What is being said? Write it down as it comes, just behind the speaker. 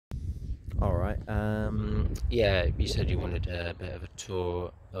Right, yeah, you said you wanted a bit of a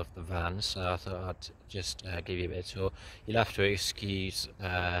tour of the van, so I thought I'd just give you a bit of a tour. You'll have to excuse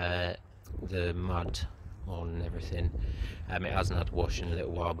the mud on everything. It hasn't had a wash in a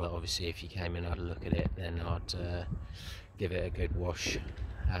little while, but obviously if you came in and had a look at it, then I'd give it a good wash.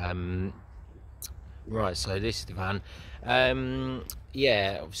 Right, so this is the van.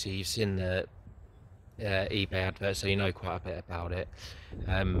 Yeah, obviously you've seen the eBay advert, so you know quite a bit about it.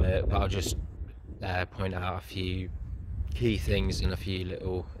 But I'll just point out a few key things and a few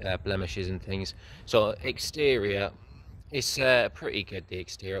little blemishes and things. So exterior, it's pretty good. The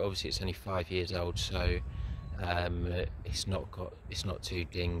exterior, obviously, it's only 5 years old, so it's not too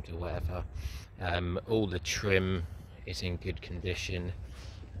dinged or whatever. All the trim is in good condition.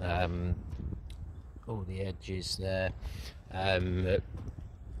 All the edges there.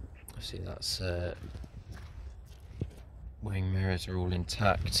 See, that's wing mirrors are all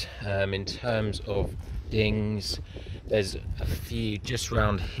intact. In terms of dings, there's a few just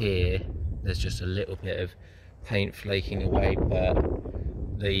around here. There's just a little bit of paint flaking away, but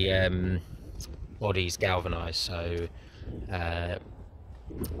the body's galvanized, so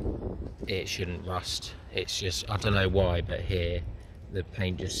it shouldn't rust. It's just, I don't know why, but here the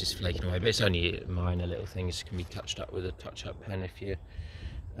paint just is flaking away, but it's only minor little things, can be touched up with a touch-up pen if you're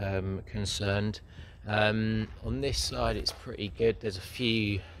concerned. On this side it's pretty good. There's a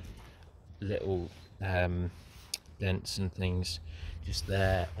few little dents and things just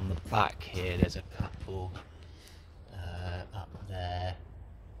there. On the back here there's a couple up there,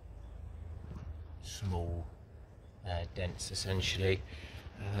 small dents essentially.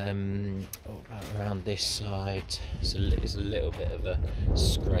 Around this side there's a little bit of a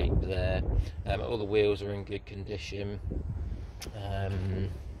scrape there. All the wheels are in good condition.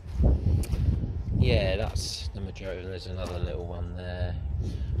 Yeah, that's the majority. There's another little one there.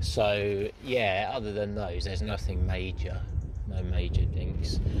 So yeah, other than those, there's nothing major, no major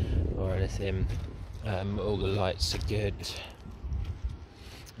dinks or anything. All the lights are good,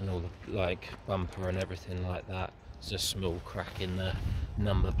 and all the like bumper and everything like that. There's a small crack in the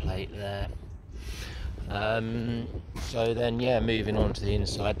number plate there. So then, yeah, moving on to the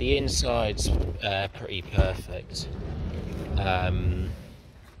inside. The inside's pretty perfect.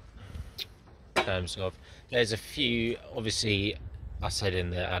 In terms of, there's a few, obviously I said in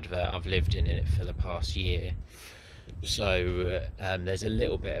the advert I've lived in it for the past year, so there's a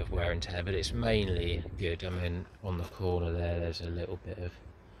little bit of wear and tear, but it's mainly good. I mean, on the corner there's a little bit of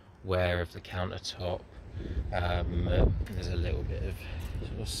wear of the countertop. There's a little bit of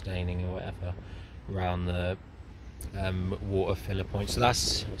sort of staining or whatever around the water filler point. So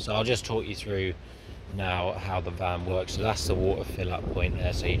I'll just talk you through now how the van works. So that's the water fill up point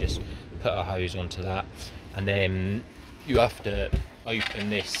there, so you just put a hose onto that, and then you have to open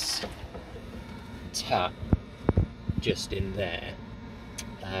this tap just in there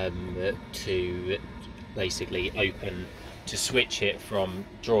to basically to switch it from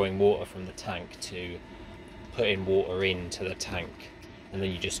drawing water from the tank to putting water into the tank, and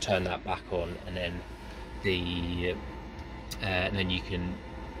then you just turn that back on, and then then you can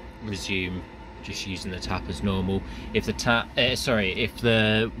resume just using the tap as normal. If the if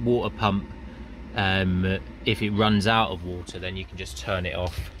the water pump, if it runs out of water, then you can just turn it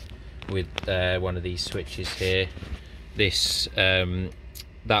off with one of these switches here. This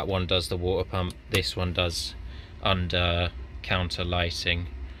that one does the water pump, this one does under counter lighting.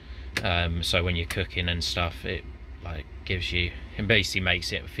 So when you're cooking and stuff, it like it basically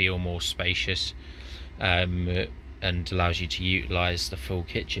makes it feel more spacious, and allows you to utilize the full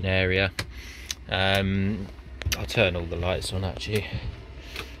kitchen area. I'll turn all the lights on actually,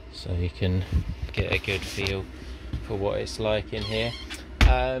 so you can get a good feel for what it's like in here.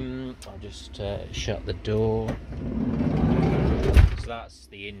 I'll just shut the door. So that's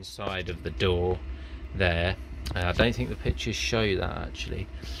the inside of the door there. I don't think the pictures show that actually.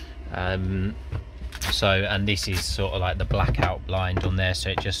 And this is sort of like the blackout blind on there,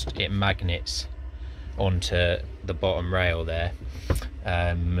 so it magnets onto the bottom rail there.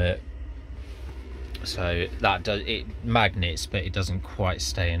 So that it magnets, but it doesn't quite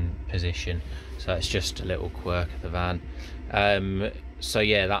stay in position, so it's just a little quirk of the van. So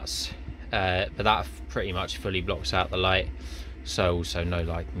yeah, but that pretty much fully blocks out the light, so also no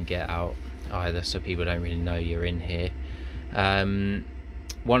light can get out either, so people don't really know you're in here.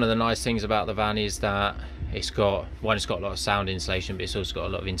 One of the nice things about the van is that it's got a lot of sound insulation, but it's also got a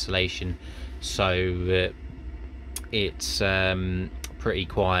lot of insulation, so it's pretty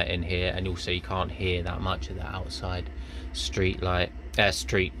quiet in here, and also you can't hear that much of the outside street light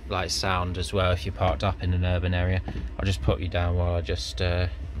sound as well if you're parked up in an urban area. I'll just put you down while I just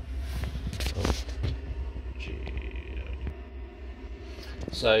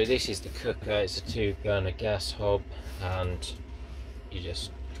So this is the cooker. It's a 2-burner gas hob, and you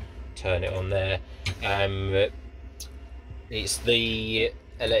just turn it on there. It's the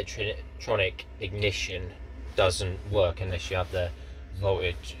electronic ignition doesn't work unless you have the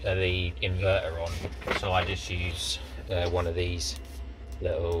voltage, the inverter on. So I just use one of these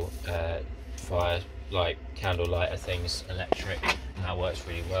little fire like candle lighter things, electric, and that works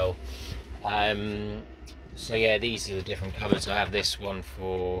really well. So yeah, these are the different cupboards. I have this one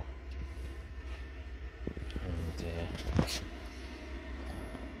for, oh dear.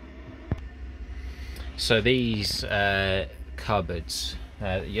 So these cupboards,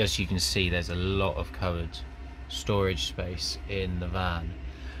 as you can see, there's a lot of cupboard storage space in the van.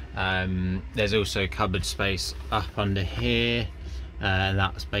 There's also cupboard space up under here, and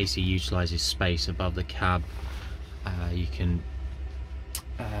that basically utilises space above the cab. You can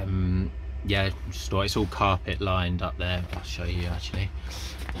yeah, store. It's all carpet lined up there. I'll show you actually.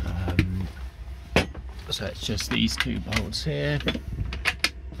 So it's just these 2 bolts here,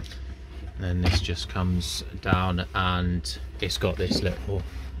 and this just comes down, and it's got this little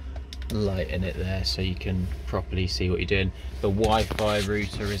light in it there so you can properly see what you're doing. The Wi-Fi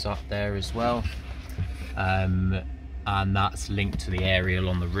router is up there as well, and that's linked to the aerial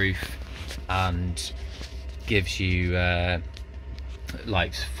on the roof and gives you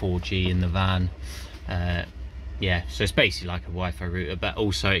like 4G in the van. Yeah, so it's basically like a Wi-Fi router, but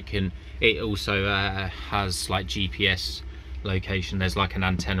also it also has like GPS location. There's like an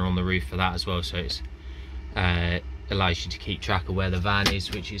antenna on the roof for that as well, so it's allows you to keep track of where the van is,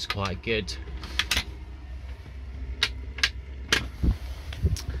 which is quite good.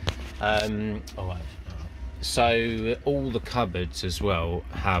 So all the cupboards as well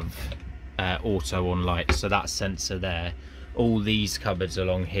have auto on lights, so that sensor there, all these cupboards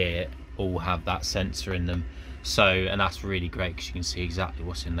along here all have that sensor in them. So, and that's really great because you can see exactly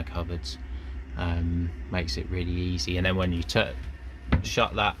what's in the cupboards. Makes it really easy, and then when you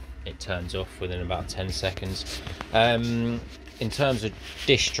shut that, it turns off within about 10 seconds. In terms of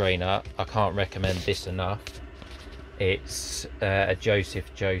dish drainer, I can't recommend this enough. It's a Joseph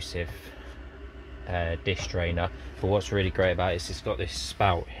dish drainer, but what's really great about it is it's got this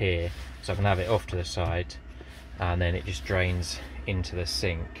spout here, so I can have it off to the side and then it just drains into the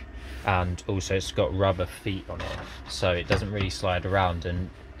sink, and also it's got rubber feet on it so it doesn't really slide around. And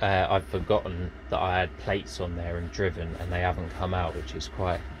I've forgotten that I had plates on there and driven, and they haven't come out, which is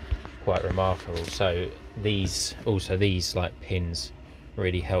quite remarkable. So these like pins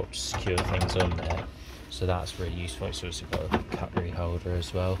really help secure things on there, so that's really useful. It's also got a cutlery holder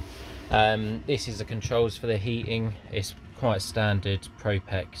as well. This is the controls for the heating. It's quite standard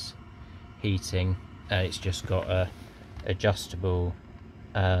Propex heating, and it's just got a adjustable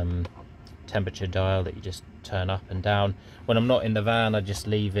temperature dial that you just turn up and down. When I'm not in the van, I just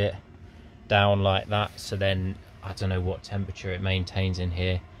leave it down like that, so then I don't know what temperature it maintains in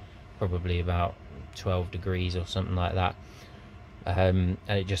here, probably about 12 degrees or something like that. And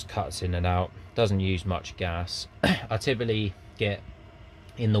it just cuts in and out, doesn't use much gas. I typically get,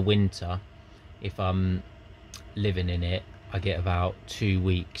 in the winter, if I'm living in it, I get about 2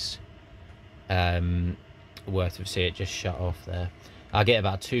 weeks worth of, see it just shut off there, I get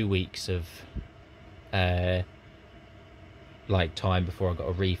about 2 weeks of like time before I got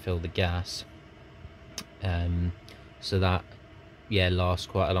to refill the gas, so that, yeah, lasts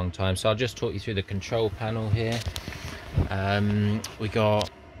quite a long time. So I'll just talk you through the control panel here. We got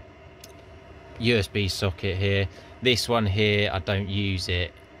USB socket here. This one here, I don't use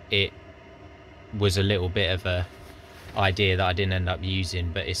it. It was a little bit of a idea that I didn't end up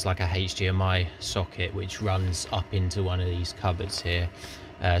using, but it's like a HDMI socket which runs up into one of these cupboards here,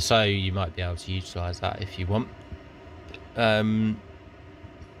 so you might be able to utilize that if you want. Then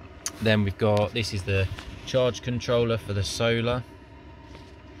we've got, this is the charge controller for the solar,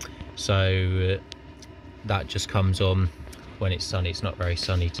 so that just comes on when it's sunny. It's not very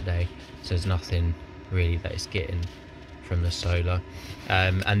sunny today, so there's nothing really that it's getting from the solar.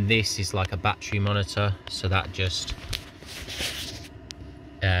 And this is like a battery monitor, so that just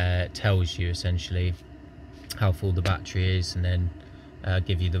tells you essentially how full the battery is, and then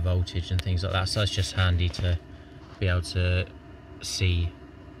give you the voltage and things like that. So it's just handy to be able to see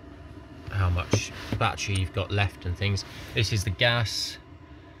how much battery you've got left and things. This is the gas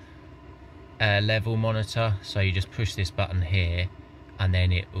level monitor, so you just push this button here, and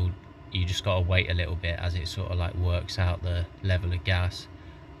then it will, you just got to wait a little bit as it sort of like works out the level of gas,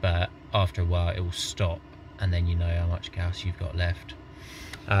 but after a while it will stop, and then you know how much gas you've got left.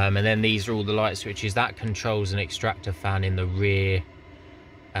 And then these are all the light switches. That controls an extractor fan in the rear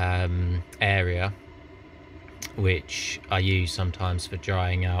area, which I use sometimes for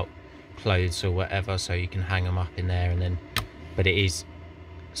drying out clothes or whatever, so you can hang them up in there. And then, but it is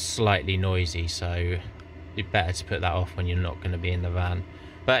slightly noisy, so it's better to put that off when you're not going to be in the van,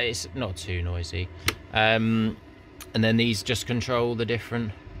 but it's not too noisy. And then these just control all the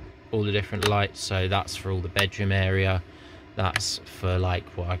different lights. So that's for all the bedroom area, that's for like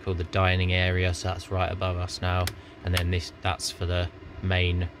what I call the dining area, so that's right above us now. And then that's for the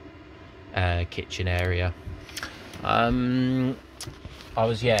main kitchen area. You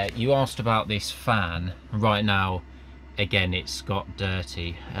asked about this fan. Right now, again, it's got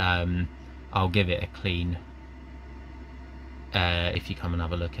dirty. I'll give it a clean if you come and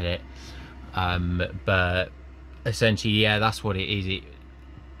have a look at it. But essentially, yeah, that's what it is. It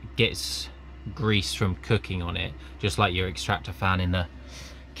gets grease from cooking on it, just like your extractor fan in the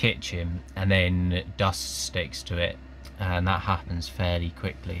kitchen, and then dust sticks to it, and that happens fairly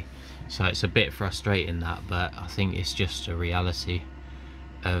quickly. So it's a bit frustrating, that, but I think it's just a reality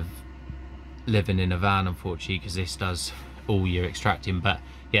of living in a van, unfortunately, because this does all your extracting. But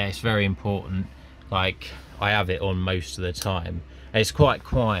yeah, it's very important. Like, I have it on most of the time. It's quite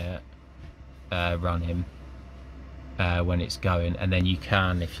quiet running when it's going, and then you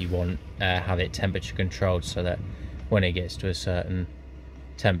can, if you want, have it temperature controlled, so that when it gets to a certain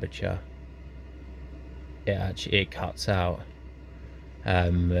temperature, it cuts out.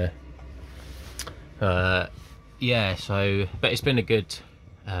 Yeah, so, but it's been a good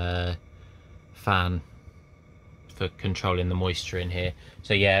fan for controlling the moisture in here.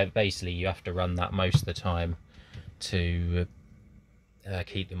 So yeah, basically you have to run that most of the time to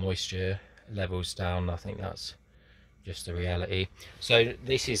keep the moisture levels down. I think that's just the reality. So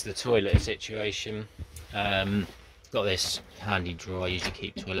this is the toilet situation. Got this handy drawer. I usually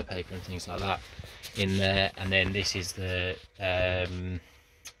keep toilet paper and things like that in there, and then this is the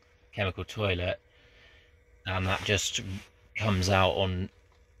chemical toilet, and that just comes out on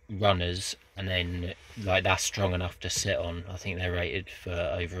runners, and then like that's strong enough to sit on. I think they're rated for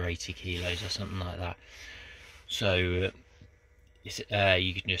over 80 kilos or something like that, so you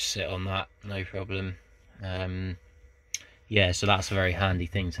can just sit on that, no problem. Yeah, so that's a very handy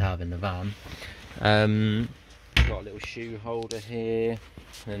thing to have in the van. Got a little shoe holder here,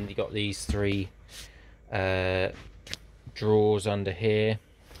 and you got these three drawers under here.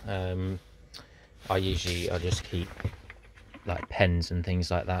 I just keep like pens and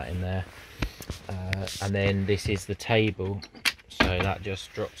things like that in there, and then this is the table, so that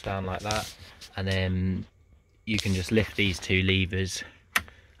just drops down like that, and then you can just lift these two levers.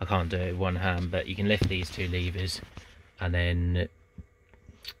 I can't do it with one hand, but you can lift these two levers and then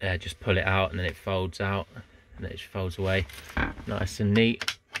just pull it out, and then it folds out and it just folds away nice and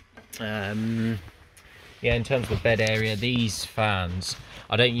neat. Yeah, in terms of the bed area, these fans,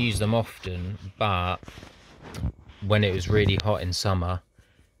 I don't use them often, but when it was really hot in summer,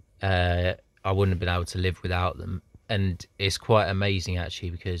 I wouldn't have been able to live without them. And it's quite amazing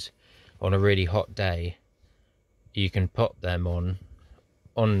actually, because on a really hot day you can pop them on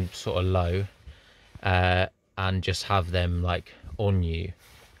sort of low, and just have them like on you,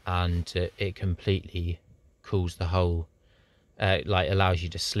 and it completely cools the whole, like allows you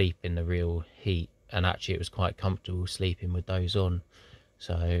to sleep in the real heat. And actually it was quite comfortable sleeping with those on.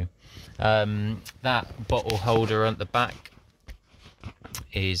 So that bottle holder at the back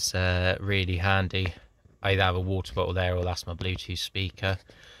is really handy. I either have a water bottle there, or that's my Bluetooth speaker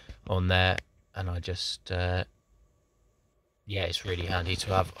on there, and I just yeah, it's really handy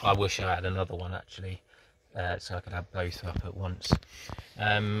to have. I wish I had another one actually, so I could have both up at once.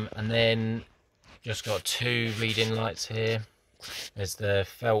 And then just got two reading lights here. There's the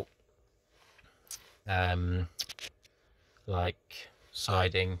felt like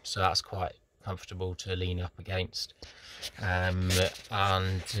siding, so that's quite comfortable to lean up against. And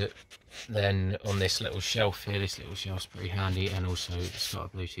then on this little shelf here, this little shelf's pretty handy, and also it's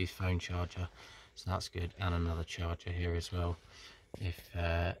got a Bluetooth phone charger, so that's good, and another charger here as well if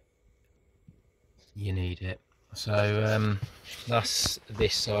you need it. So that's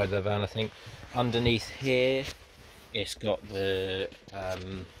this side of the van. I think underneath here it's got the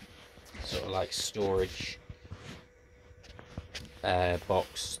sort of like storage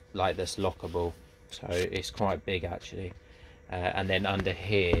box, like this lockable, so it's quite big actually. And then under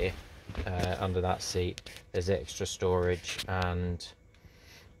here, under that seat, there's extra storage, and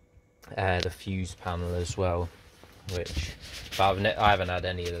the fuse panel as well, which but I haven't had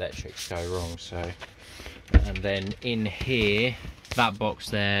any electrics go wrong. So, and then in here, that box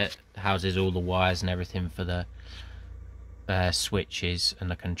there houses all the wires and everything for the switches and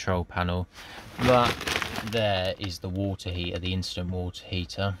the control panel. That there is the water heater, the instant water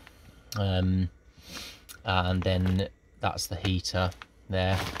heater, and then that's the heater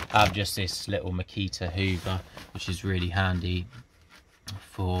there. I have just this little Makita Hoover, which is really handy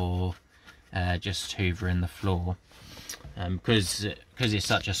for just hoovering the floor, because it's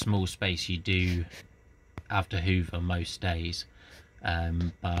such a small space, you do have to hoover most days,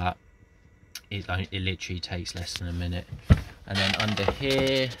 but it literally takes less than a minute. And then under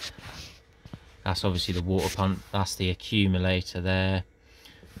here, that's obviously the water pump, that's the accumulator there,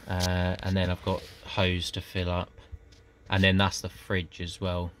 and then I've got hose to fill up, and then that's the fridge as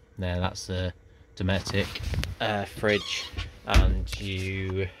well there. That's the Dometic fridge, and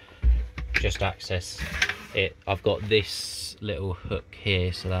you just access it. I've got this little hook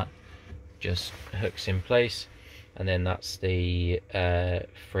here, so that just hooks in place, and then that's the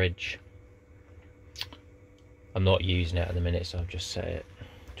fridge. I'm not using it at the minute, so I've just set it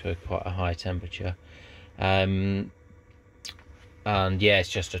to quite a high temperature, and yeah, it's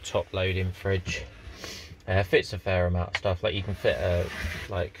just a top loading fridge. Fits a fair amount of stuff, like you can fit a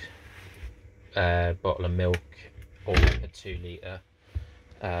bottle of milk, or like a 2 litre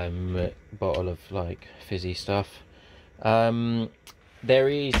bottle of like fizzy stuff. There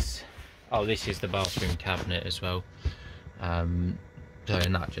is, oh, this is the bathroom cabinet as well, so, and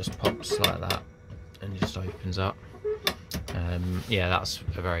that just pops like that and just opens up. Yeah, that's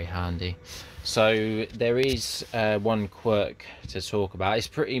very handy. So there is one quirk to talk about. It's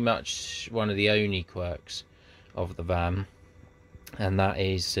pretty much one of the only quirks of the van, and that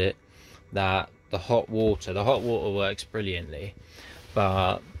is that the hot water works brilliantly,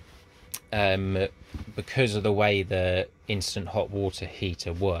 but because of the way the instant hot water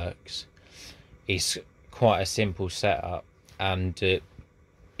heater works, it's quite a simple setup, and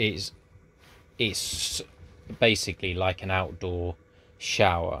it's basically like an outdoor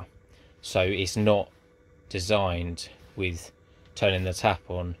shower. So it's not designed with turning the tap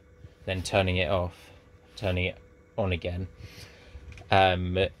on, then turning it off, turning it on again.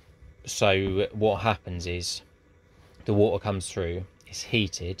 So what happens is the water comes through, it's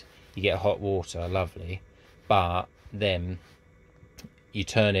heated, you get hot water, lovely, but then you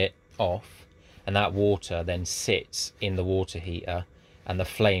turn it off, and that water then sits in the water heater, and the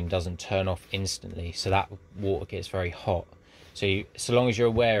flame doesn't turn off instantly, so that water gets very hot. So so long as you're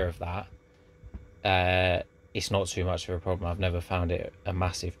aware of that, it's not too much of a problem. I've never found it a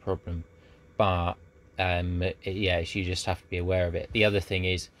massive problem, but yeah, you just have to be aware of it. The other thing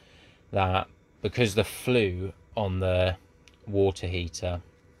is that because the flue on the water heater,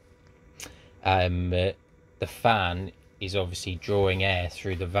 the fan is obviously drawing air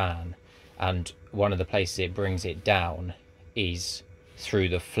through the van, and one of the places it brings it down is through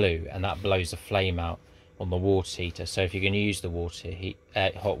the flue, and that blows the flame out on the water heater. So if you're going to use the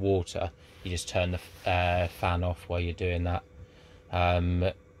hot water, you just turn the fan off while you're doing that.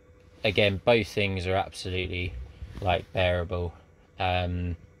 Again, both things are absolutely like bearable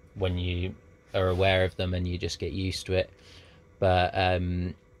when you are aware of them and you just get used to it, but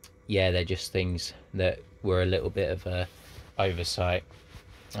yeah, they're just things that were a little bit of a oversight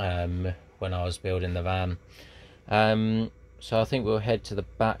when I was building the van. So I think we'll head to the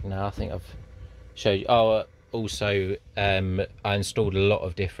back now. I think I've showed you. Oh, also I installed a lot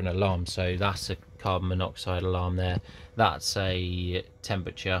of different alarms. So that's a carbon monoxide alarm there, that's a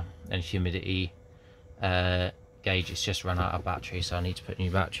temperature and humidity gauge. It's just run out of battery, so I need to put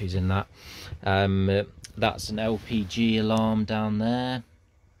new batteries in that. That's an LPG alarm down there,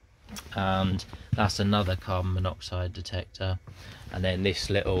 and that's another carbon monoxide detector, and then this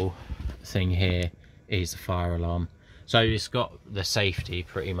little thing here is the fire alarm. So it's got the safety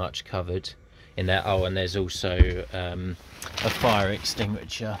pretty much covered in there. Oh, and there's also a fire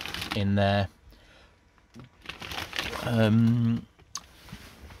extinguisher in there.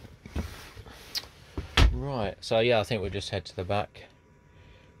 Right, so yeah, I think we'll just head to the back.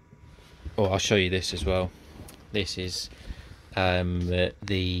 Oh, I'll show you this as well. This is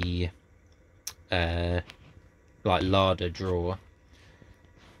the like larder drawer,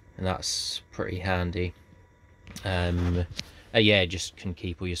 and that's pretty handy. Yeah, just can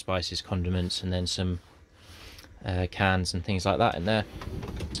keep all your spices, condiments, and then some cans and things like that in there.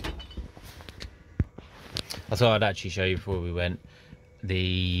 I thought I'd actually show you before we went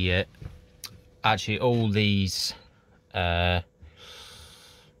the actually all these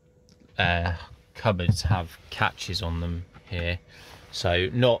cupboards have catches on them here, so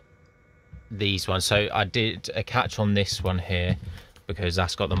not these ones. So I did a catch on this one here because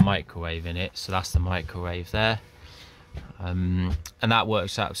that's got the microwave in it, so that's the microwave there. And that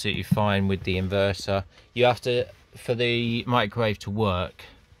works absolutely fine with the inverter. You have to for the microwave to work,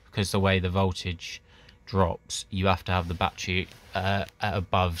 because the way the voltage drops, you have to have the battery at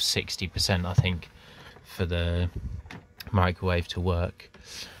above 60%, I think, for the microwave to work.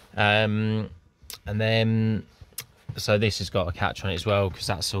 And then, so this has got a catch on it as well, because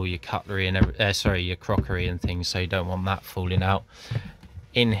that's all your cutlery and your crockery and things, so you don't want that falling out.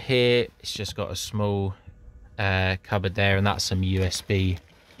 In here, it's just got a small cupboard there, and that's some USB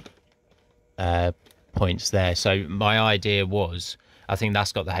points there. So my idea was, I think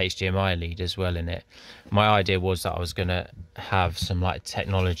that's got the HDMI lead as well in it. My idea was that I was gonna have some like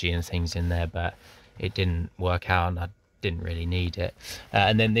technology and things in there, but it didn't work out and I didn't really need it.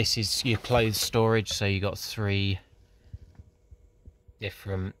 And then this is your clothes storage, so you got 3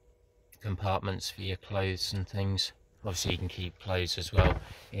 different compartments for your clothes and things. Obviously you can keep clothes as well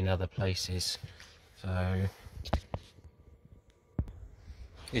in other places. So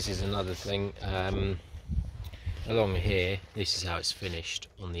this is another thing. Along here, this is how it's finished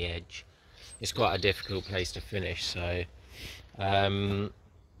on the edge. It's quite a difficult place to finish, so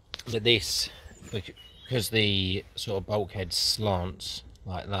but this, because the sort of bulkhead slants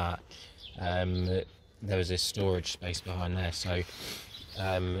like that, there was this storage space behind there, so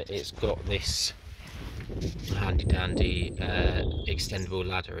it's got this handy dandy extendable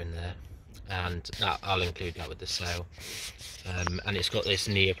ladder in there, and that I'll include that with the sale. And it's got this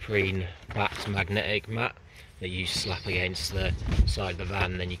neoprene backed magnetic mat that you slap against the side of the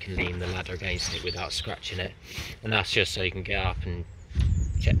van, and then you can lean the ladder against it without scratching it, and that's just so you can get up and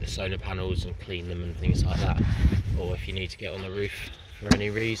check the solar panels and clean them and things like that, or if you need to get on the roof for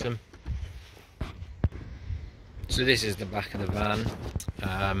any reason. So this is the back of the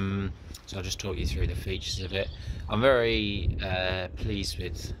van. So I'll just talk you through the features of it. I'm very pleased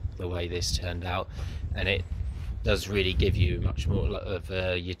with the way this turned out, and it does really give you much more of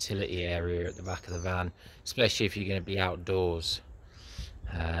a utility area at the back of the van, especially if you're going to be outdoors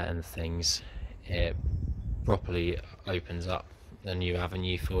and things. It properly opens up a new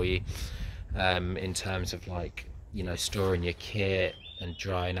avenue for you in terms of, like, you know, storing your kit and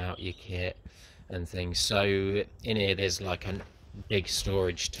drying out your kit and things. So in here there's like a big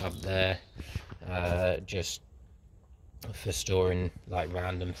storage tub there, just for storing like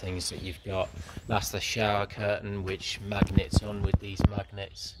random things that you've got. That's the shower curtain, which magnets on with these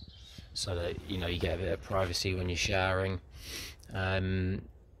magnets, so that, you know, you get a bit of privacy when you're showering.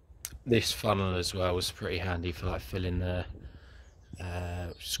 This funnel as well was pretty handy for like filling the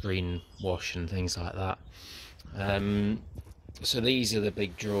screen wash and things like that. So these are the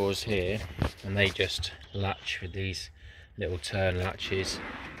big drawers here, and they just latch with these little turn latches,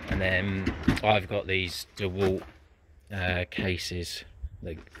 and then I've got these DeWalt cases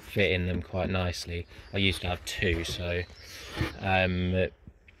that fit in them quite nicely. I used to have 2, so and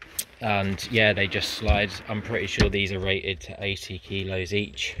yeah, they just slide. I'm pretty sure these are rated to 80 kilos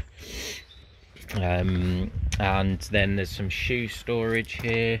each. And then there's some shoe storage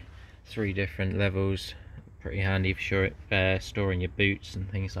here, 3 different levels, pretty handy for storing your boots and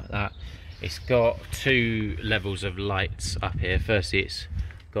things like that. It's got 2 levels of lights up here. Firstly, it's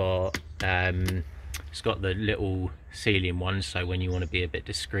got the little ceiling ones, so when you want to be a bit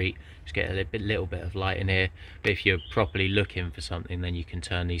discreet, just get a little bit of light in here. But if you're properly looking for something, then you can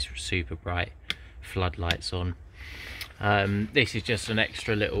turn these super bright floodlights on. This is just an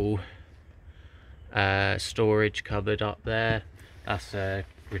extra little storage cupboard up there. That's a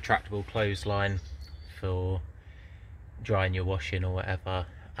retractable clothesline for drying your washing or whatever,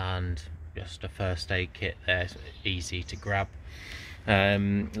 and just a first aid kit there, so easy to grab.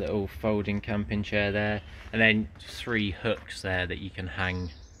 Little folding camping chair there, and then 3 hooks there that you can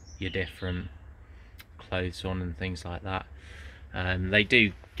hang your different clothes on and things like that. They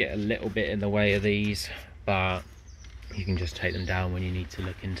do get a little bit in the way of these, but you can just take them down when you need to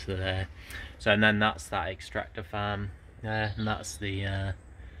look into there. So, and then that's that extractor fan there, and that's the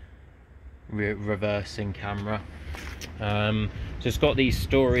reversing camera. So it's got these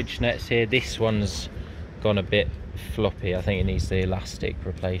storage nets here. This one's gone a bit floppy, I think it needs the elastic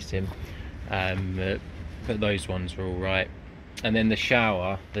replacing, but those ones are all right. And then the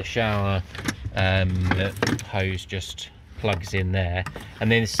shower hose just plugs in there,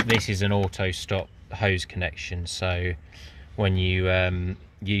 and then this is an auto stop hose connection, so when you when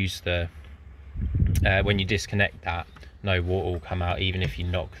you disconnect that, no water will come out even if you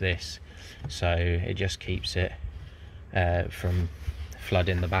knock this, so it just keeps it from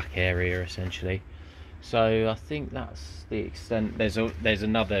flooding the back area essentially. So I think that's the extent. There's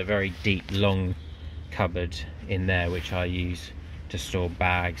another very deep long cupboard in there which I use to store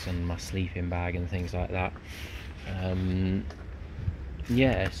bags and my sleeping bag and things like that.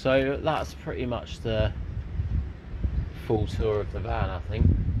 Yeah, so that's pretty much the full tour of the van, I think.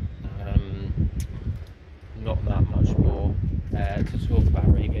 Not that much more to talk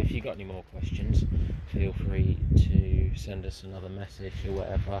about really, but if you've got any more questions, feel free to send us another message or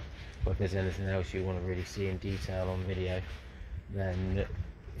whatever, or if there's anything else you want to really see in detail on video, then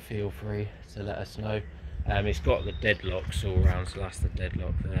feel free to let us know. It's got the deadlocks all around, so that's the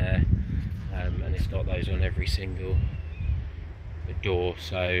deadlock there, and it's got those on every single door,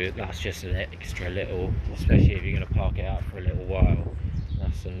 so that's just an extra little, especially if you're going to park it out for a little while,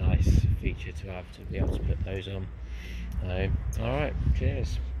 that's a nice feature to have, to be able to put those on. Alright,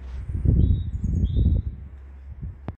 cheers.